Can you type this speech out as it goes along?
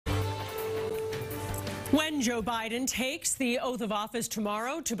When Joe Biden takes the oath of office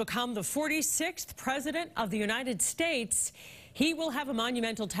tomorrow to become the 46th president of the United States, he will have a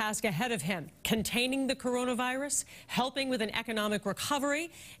monumental task ahead of him, containing the coronavirus, helping with an economic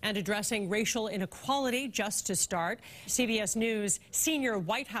recovery, and addressing racial inequality, just to start. CBS News senior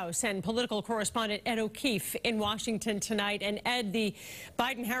White House and political correspondent Ed O'Keefe in Washington tonight. And Ed, the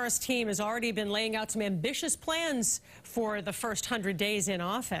Biden-Harris team has already been laying out some ambitious plans for the first 100 days in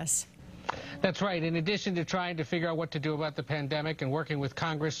office. That's right. In addition to trying to figure out what to do about the pandemic and working with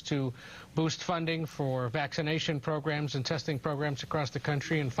Congress to boost funding for vaccination programs and testing programs across the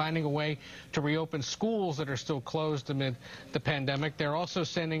country and finding a way to reopen schools that are still closed amid the pandemic, they're also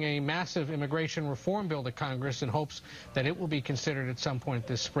sending a massive immigration reform bill to Congress in hopes that it will be considered at some point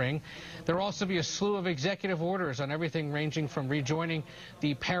this spring. There will also be a slew of executive orders on everything ranging from rejoining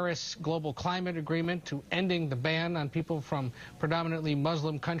the Paris Global Climate Agreement to ending the ban on people from predominantly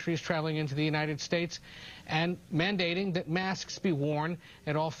Muslim countries traveling into the United States, and mandating that masks be worn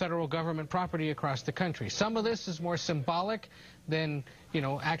at all federal government property across the country. Some of this is more symbolic than,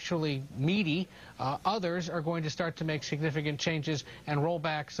 actually meaty. Others are going to start to make significant changes and roll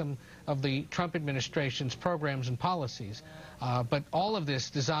back some of the Trump administration's programs and policies. But all of this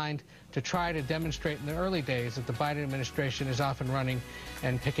designed to try to demonstrate in the early days that the Biden administration is off and running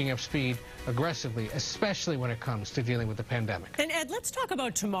and picking up speed aggressively, especially when it comes to dealing with the pandemic. And Ed, let's talk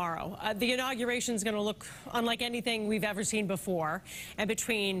about tomorrow. The inauguration is going to look unlike anything we've ever seen before. And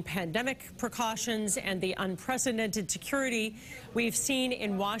between pandemic precautions and the unprecedented security we've seen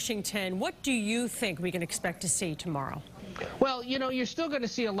in Washington, what do you think we can expect to see tomorrow? Well, you're still going to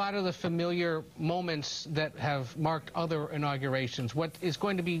see a lot of the familiar moments that have marked other inaugurations. What is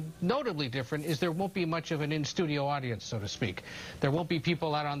going to be notably different is there won't be much of an in-studio audience, so to speak. There won't be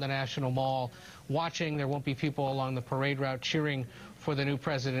people out on the National Mall watching. There won't be people along the parade route cheering for the new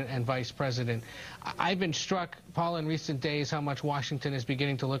president and vice president. I've been struck, Paul, in recent days how much Washington is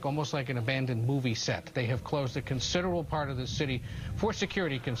beginning to look almost like an abandoned movie set. They have closed a considerable part of the city for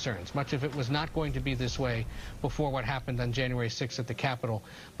security concerns. Much of it was not going to be this way before what happened on January 6th at the Capitol.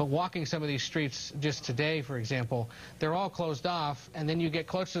 But walking some of these streets just today, for example, they're all closed off, and then you get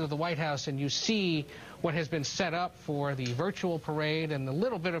closer to the White House and you see what has been set up for the virtual parade and the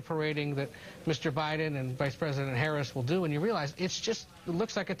little bit of parading that Mr. Biden and Vice President Harris will do, and you realize it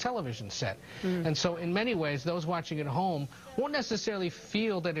looks like a television set. And so in many ways, those watching at home won't necessarily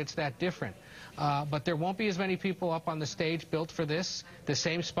feel that it's that different. But there won't be as many people up on the stage built for this, the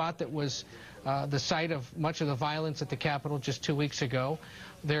same spot that was the site of much of the violence at the Capitol just 2 weeks ago.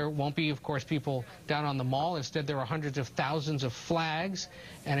 There won't be, of course, people down on the Mall. Instead, there are hundreds of thousands of flags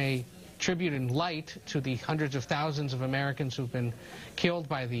and a tribute in light to the hundreds of thousands of Americans who've been killed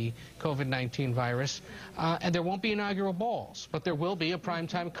by the COVID-19 virus. And there won't be inaugural balls, but there will be a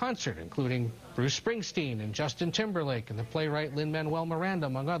primetime concert, including Bruce Springsteen and Justin Timberlake and the playwright Lin-Manuel Miranda,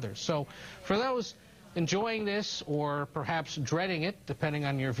 among others. So for those enjoying this or perhaps dreading it, depending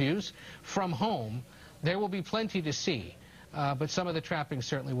on your views, from home, there will be plenty to see. But some of the trappings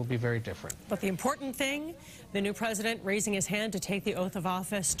certainly will be very different. But the important thing, the new president raising his hand to take the oath of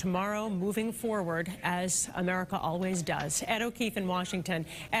office tomorrow, moving forward, as America always does. Ed O'Keefe in Washington.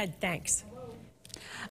 Ed, thanks.